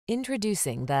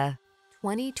Introducing the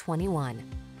 2021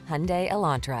 Hyundai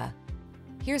Elantra.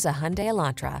 Here's a Hyundai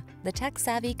Elantra, the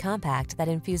tech-savvy compact that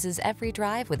infuses every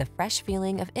drive with a fresh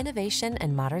feeling of innovation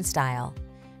and modern style.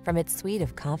 From its suite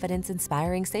of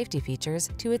confidence-inspiring safety features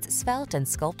to its svelte and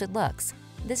sculpted looks,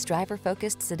 this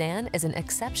driver-focused sedan is an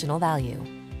exceptional value.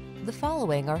 The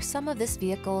following are some of this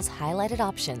vehicle's highlighted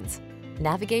options: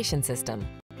 navigation system,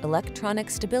 electronic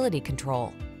stability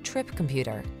control, trip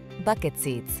computer, bucket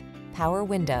seats, power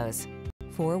windows,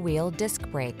 four-wheel disc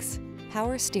brakes,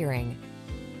 power steering.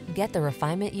 Get the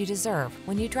refinement you deserve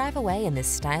when you drive away in this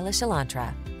stylish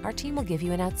Elantra. Our team will give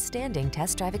you an outstanding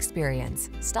test drive experience.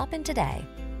 Stop in today.